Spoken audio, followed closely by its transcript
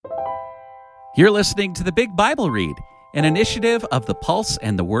You're listening to the Big Bible Read, an initiative of the Pulse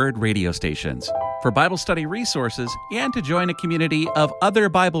and the Word radio stations. For Bible study resources and to join a community of other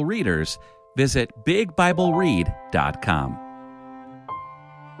Bible readers, visit bigbibleread.com.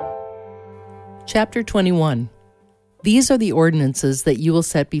 Chapter 21. These are the ordinances that you will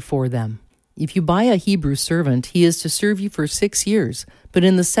set before them. If you buy a Hebrew servant, he is to serve you for 6 years, but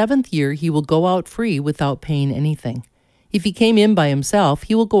in the 7th year he will go out free without paying anything. If he came in by himself,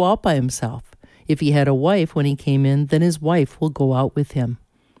 he will go out by himself. If he had a wife when he came in, then his wife will go out with him.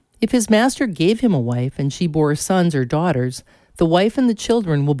 If his master gave him a wife and she bore sons or daughters, the wife and the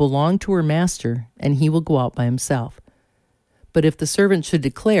children will belong to her master, and he will go out by himself. But if the servant should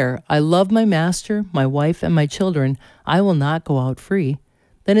declare, I love my master, my wife, and my children, I will not go out free,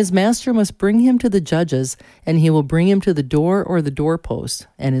 then his master must bring him to the judges, and he will bring him to the door or the doorpost,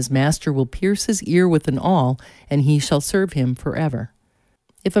 and his master will pierce his ear with an awl, and he shall serve him forever.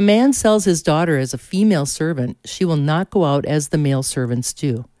 If a man sells his daughter as a female servant, she will not go out as the male servants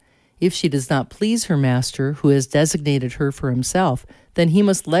do. If she does not please her master, who has designated her for himself, then he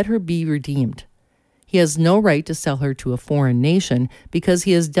must let her be redeemed. He has no right to sell her to a foreign nation, because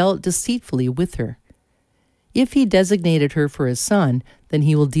he has dealt deceitfully with her. If he designated her for his son, then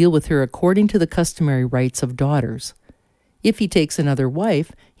he will deal with her according to the customary rights of daughters. If he takes another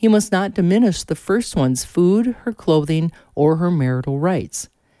wife, he must not diminish the first one's food, her clothing, or her marital rights.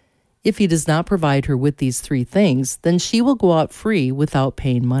 If he does not provide her with these 3 things, then she will go out free without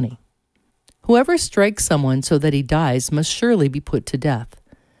paying money. Whoever strikes someone so that he dies must surely be put to death.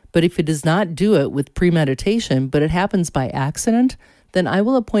 But if he does not do it with premeditation, but it happens by accident, then I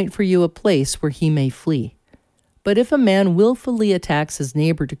will appoint for you a place where he may flee. But if a man willfully attacks his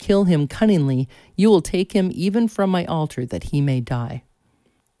neighbor to kill him cunningly, you will take him even from my altar that he may die.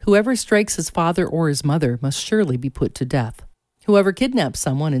 Whoever strikes his father or his mother must surely be put to death. Whoever kidnaps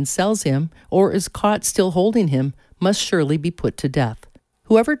someone and sells him, or is caught still holding him, must surely be put to death.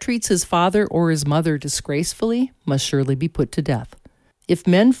 Whoever treats his father or his mother disgracefully must surely be put to death. If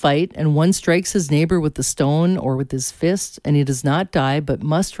men fight and one strikes his neighbor with a stone or with his fist, and he does not die but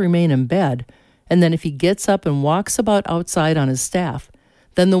must remain in bed, and then if he gets up and walks about outside on his staff,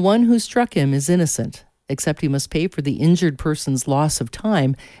 then the one who struck him is innocent, except he must pay for the injured person's loss of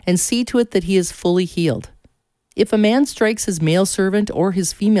time and see to it that he is fully healed. If a man strikes his male servant or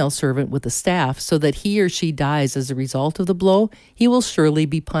his female servant with a staff so that he or she dies as a result of the blow, he will surely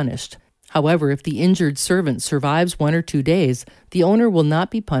be punished. However, if the injured servant survives 1 or 2 days, the owner will not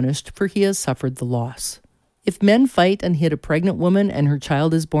be punished, for he has suffered the loss. If men fight and hit a pregnant woman and her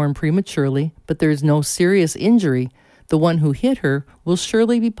child is born prematurely, but there is no serious injury, the one who hit her will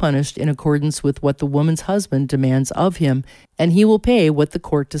surely be punished in accordance with what the woman's husband demands of him, and he will pay what the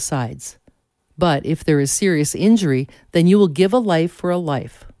court decides. But if there is serious injury, then you will give a life for a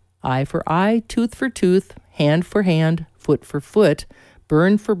life, eye for eye, tooth for tooth, hand for hand, foot for foot,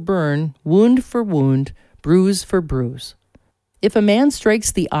 burn for burn, wound for wound, bruise for bruise. If a man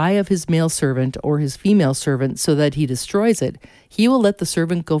strikes the eye of his male servant or his female servant so that he destroys it, he will let the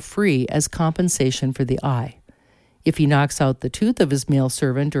servant go free as compensation for the eye. If he knocks out the tooth of his male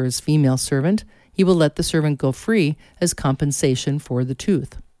servant or his female servant, he will let the servant go free as compensation for the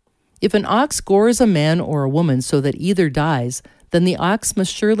tooth. If an ox gores a man or a woman so that either dies, then the ox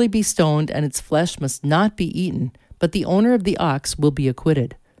must surely be stoned and its flesh must not be eaten, but the owner of the ox will be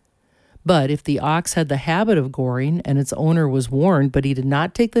acquitted. But if the ox had the habit of goring and its owner was warned, but he did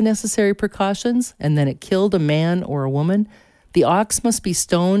not take the necessary precautions, and then it killed a man or a woman, the ox must be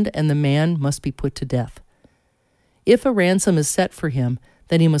stoned and the man must be put to death. If a ransom is set for him,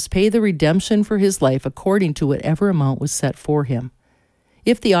 then he must pay the redemption for his life according to whatever amount was set for him.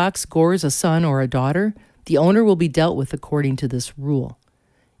 If the ox gores a son or a daughter, the owner will be dealt with according to this rule.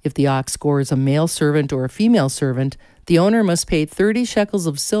 If the ox gores a male servant or a female servant, the owner must pay 30 shekels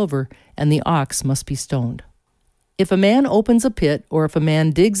of silver, and the ox must be stoned. If a man opens a pit, or if a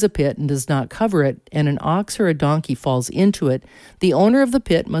man digs a pit and does not cover it, and an ox or a donkey falls into it, the owner of the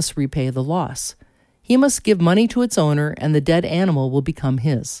pit must repay the loss. He must give money to its owner, and the dead animal will become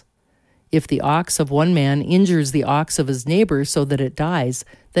his. If the ox of one man injures the ox of his neighbor so that it dies,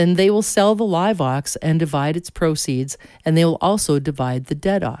 then they will sell the live ox and divide its proceeds, and they will also divide the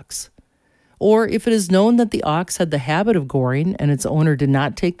dead ox. Or if it is known that the ox had the habit of goring and its owner did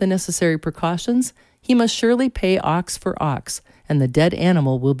not take the necessary precautions, he must surely pay ox for ox, and the dead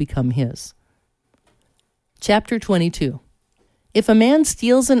animal will become his. Chapter 22. If a man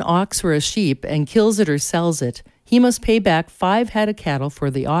steals an ox or a sheep and kills it or sells it, he must pay back 5 head of cattle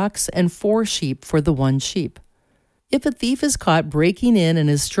for the ox and 4 sheep for the 1 sheep. If a thief is caught breaking in and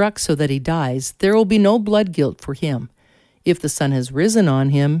is struck so that he dies, there will be no blood guilt for him. If the sun has risen on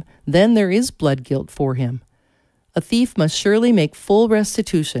him, then there is blood guilt for him. A thief must surely make full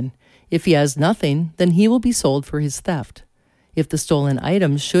restitution. If he has nothing, then he will be sold for his theft. If the stolen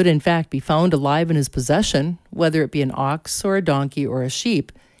item should in fact be found alive in his possession, whether it be an ox or a donkey or a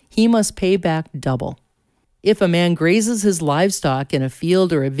sheep, he must pay back double. If a man grazes his livestock in a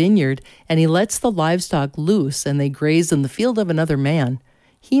field or a vineyard, and he lets the livestock loose and they graze in the field of another man,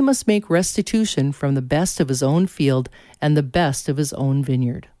 he must make restitution from the best of his own field and the best of his own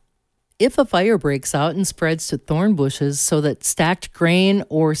vineyard. If a fire breaks out and spreads to thorn bushes so that stacked grain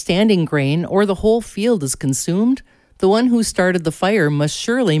or standing grain or the whole field is consumed, the one who started the fire must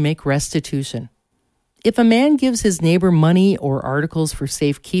surely make restitution. If a man gives his neighbor money or articles for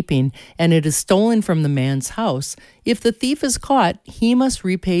safekeeping, and it is stolen from the man's house, if the thief is caught, he must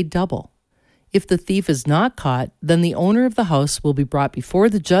repay double. If the thief is not caught, then the owner of the house will be brought before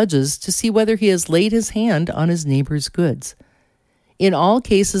the judges to see whether he has laid his hand on his neighbor's goods. In all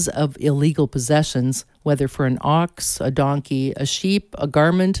cases of illegal possessions, whether for an ox, a donkey, a sheep, a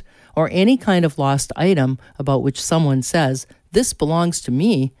garment, or any kind of lost item about which someone says, "This belongs to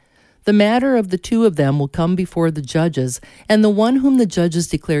me," the matter of the two of them will come before the judges, and the one whom the judges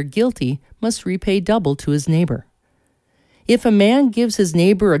declare guilty must repay double to his neighbor. If a man gives his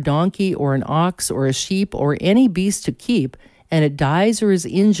neighbor a donkey or an ox or a sheep or any beast to keep, and it dies or is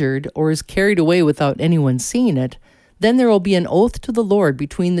injured or is carried away without anyone seeing it, then there will be an oath to the Lord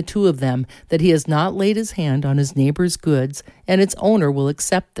between the two of them that he has not laid his hand on his neighbor's goods, and its owner will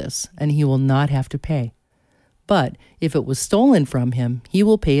accept this, and he will not have to pay. But if it was stolen from him, he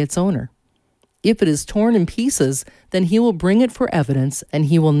will pay its owner. If it is torn in pieces, then he will bring it for evidence, and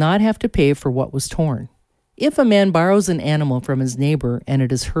he will not have to pay for what was torn. If a man borrows an animal from his neighbor, and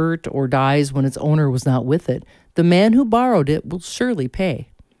it is hurt or dies when its owner was not with it, the man who borrowed it will surely pay.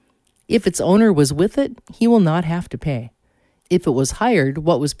 If its owner was with it, he will not have to pay. If it was hired,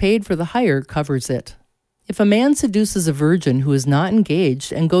 what was paid for the hire covers it. If a man seduces a virgin who is not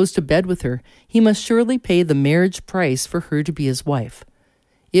engaged and goes to bed with her, he must surely pay the marriage price for her to be his wife.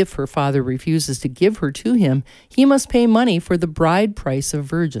 If her father refuses to give her to him, he must pay money for the bride price of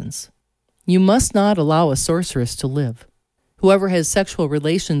virgins. You must not allow a sorceress to live. Whoever has sexual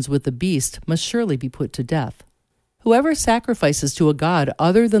relations with the beast must surely be put to death. Whoever sacrifices to a god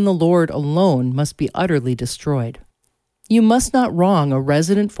other than the Lord alone must be utterly destroyed. You must not wrong a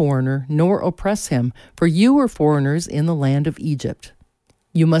resident foreigner, nor oppress him, for you were foreigners in the land of Egypt.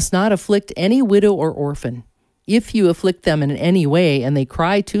 You must not afflict any widow or orphan. If you afflict them in any way, and they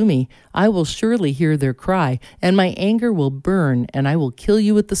cry to me, I will surely hear their cry, and my anger will burn, and I will kill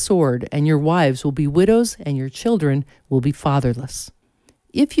you with the sword, and your wives will be widows, and your children will be fatherless.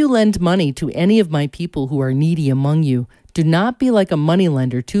 If you lend money to any of my people who are needy among you, do not be like a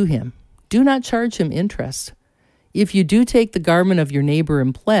moneylender to him. Do not charge him interest. If you do take the garment of your neighbor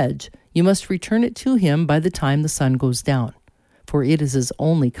in pledge, you must return it to him by the time the sun goes down. For it is his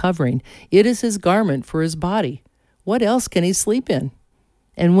only covering. It is his garment for his body. What else can he sleep in?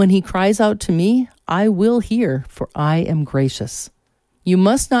 And when he cries out to me, I will hear, for I am gracious. You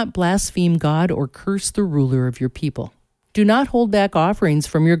must not blaspheme God or curse the ruler of your people. Do not hold back offerings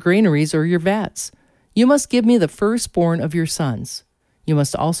from your granaries or your vats. You must give me the firstborn of your sons. You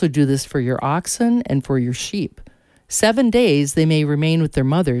must also do this for your oxen and for your sheep. 7 days they may remain with their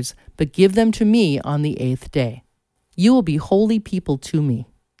mothers, but give them to me on the 8th day. You will be holy people to me.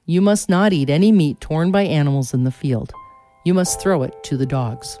 You must not eat any meat torn by animals in the field. You must throw it to the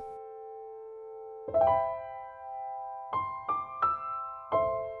dogs.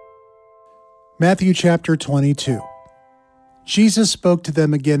 Matthew chapter 22. Jesus spoke to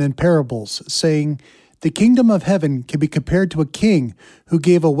them again in parables, saying, The kingdom of heaven can be compared to a king who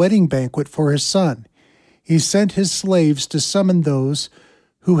gave a wedding banquet for his son. He sent his slaves to summon those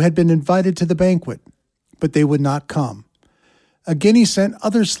who had been invited to the banquet, but they would not come. Again he sent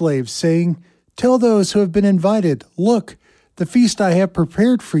other slaves, saying, Tell those who have been invited, Look, the feast I have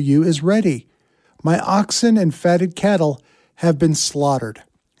prepared for you is ready. My oxen and fatted cattle have been slaughtered,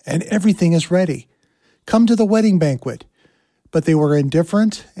 and everything is ready. Come to the wedding banquet. But they were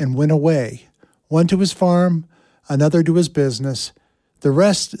indifferent and went away, one to his farm, another to his business. The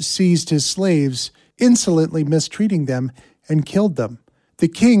rest seized his slaves, insolently mistreating them, and killed them. The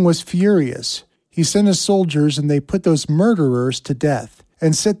king was furious. He sent his soldiers, and they put those murderers to death,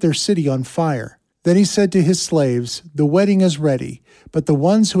 and set their city on fire. Then he said to his slaves, The wedding is ready, but the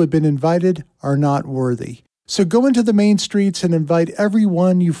ones who had been invited are not worthy. So go into the main streets and invite every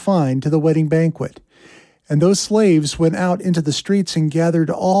one you find to the wedding banquet. And those slaves went out into the streets and gathered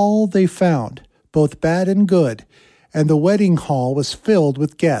all they found, both bad and good, and the wedding hall was filled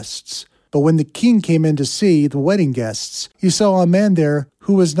with guests. But when the king came in to see the wedding guests, he saw a man there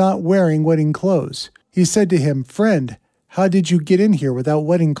who was not wearing wedding clothes. He said to him, "Friend, how did you get in here without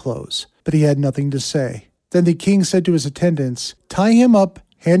wedding clothes?" But he had nothing to say. Then the king said to his attendants, "Tie him up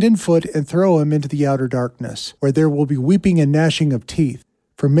hand and foot and throw him into the outer darkness, where there will be weeping and gnashing of teeth.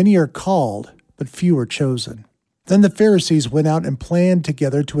 For many are called, but few are chosen." Then the Pharisees went out and planned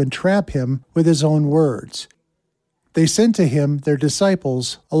together to entrap him with his own words. They sent to him their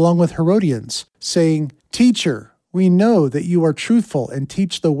disciples along with Herodians, saying, "Teacher, we know that you are truthful and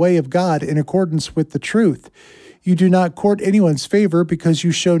teach the way of God in accordance with the truth. You do not court anyone's favor because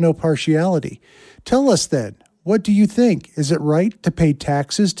you show no partiality. Tell us then, what do you think? Is it right to pay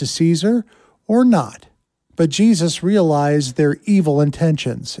taxes to Caesar or not?" But Jesus realized their evil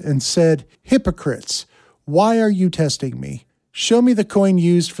intentions and said, "Hypocrites, why are you testing me? Show me the coin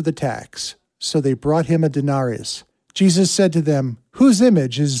used for the tax." So they brought him a denarius. Jesus said to them, "Whose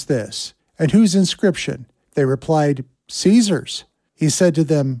image is this, and whose inscription?" They replied, "Caesar's." He said to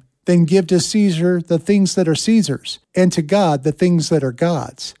them, "Then give to Caesar the things that are Caesar's, and to God the things that are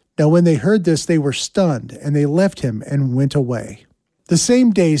God's." Now when they heard this, they were stunned, and they left him and went away. The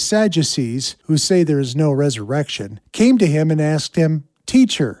same day Sadducees, who say there is no resurrection, came to him and asked him,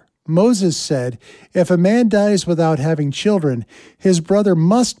 "Teacher, Moses said, if a man dies without having children, his brother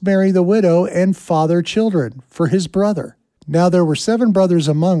must marry the widow and father children for his brother. Now there were 7 brothers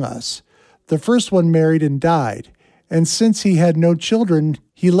among us. The first one married and died, and since he had no children,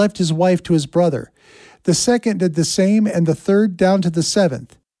 he left his wife to his brother. The second did the same, and the third down to the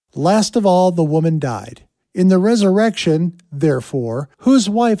 7th. Last of all, the woman died. In the resurrection, therefore, whose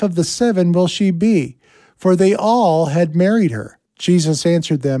wife of the 7 will she be? For they all had married her." Jesus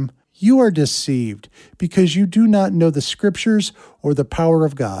answered them, "You are deceived, because you do not know the Scriptures or the power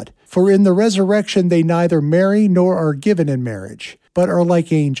of God. For in the resurrection they neither marry nor are given in marriage, but are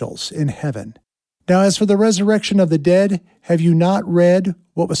like angels in heaven. Now as for the resurrection of the dead, have you not read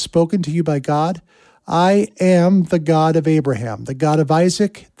what was spoken to you by God? I am the God of Abraham, the God of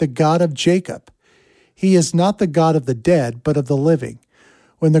Isaac, the God of Jacob. He is not the God of the dead, but of the living."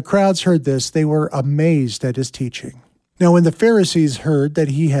 When the crowds heard this, they were amazed at his teaching. Now when the Pharisees heard that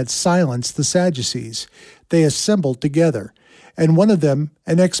he had silenced the Sadducees, they assembled together, and one of them,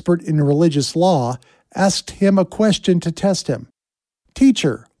 an expert in religious law, asked him a question to test him.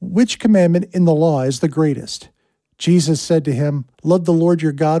 "Teacher, which commandment in the law is the greatest?" Jesus said to him, "Love the Lord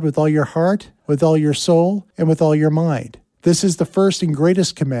your God with all your heart, with all your soul, and with all your mind. This is the first and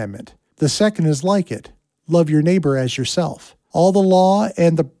greatest commandment. The second is like it. Love your neighbor as yourself. All the law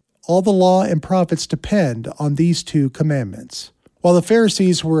and prophets depend on these 2 commandments." While the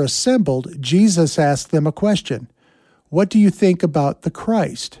Pharisees were assembled, Jesus asked them a question. "What do you think about the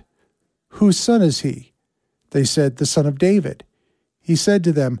Christ? Whose son is he?" They said, "The son of David." He said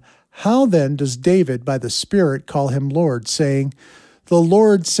to them, "How then does David by the Spirit call him Lord, saying, 'The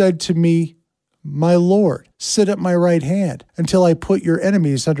Lord said to me, my Lord, sit at my right hand until I put your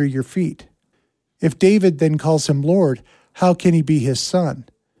enemies under your feet?' If David then calls him Lord, how can he be his son?"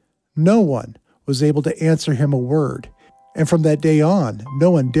 No one was able to answer him a word, and from that day on,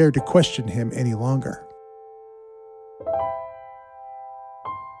 no one dared to question him any longer.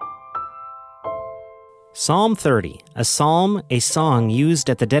 Psalm 30, a psalm, a song used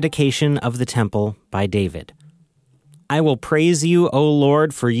at the dedication of the temple by David. I will praise you, O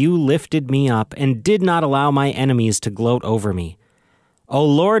Lord, for you lifted me up and did not allow my enemies to gloat over me. O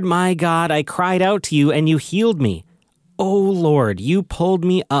Lord my God, I cried out to you and you healed me. O Lord, you pulled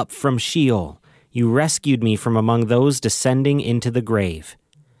me up from Sheol. You rescued me from among those descending into the grave.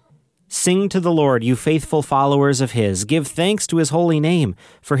 Sing to the Lord, you faithful followers of his. Give thanks to his holy name,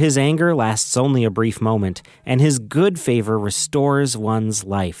 for his anger lasts only a brief moment, and his good favor restores one's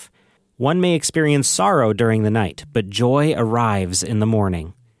life. One may experience sorrow during the night, but joy arrives in the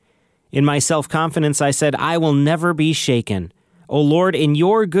morning. In my self-confidence I said, I will never be shaken. O Lord, in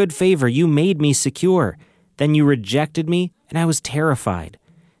your good favor you made me secure. Then you rejected me, and I was terrified.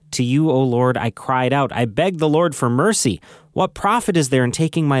 To you, O Lord, I cried out. I begged the Lord for mercy. What profit is there in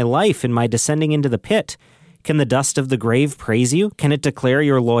taking my life and my descending into the pit? Can the dust of the grave praise you? Can it declare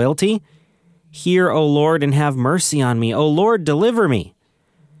your loyalty? Hear, O Lord, and have mercy on me. O Lord, deliver me.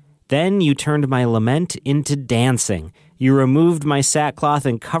 Then you turned my lament into dancing. You removed my sackcloth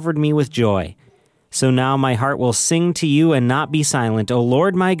and covered me with joy. So now my heart will sing to you and not be silent. O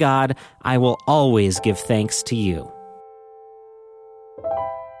Lord my God, I will always give thanks to you.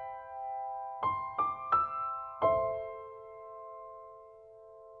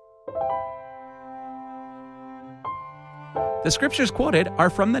 The scriptures quoted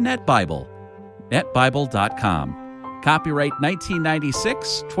are from the Net Bible, netbible.com. Copyright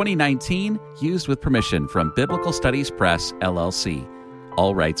 1996, 2019, used with permission from Biblical Studies Press, LLC.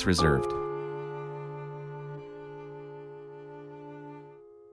 All rights reserved.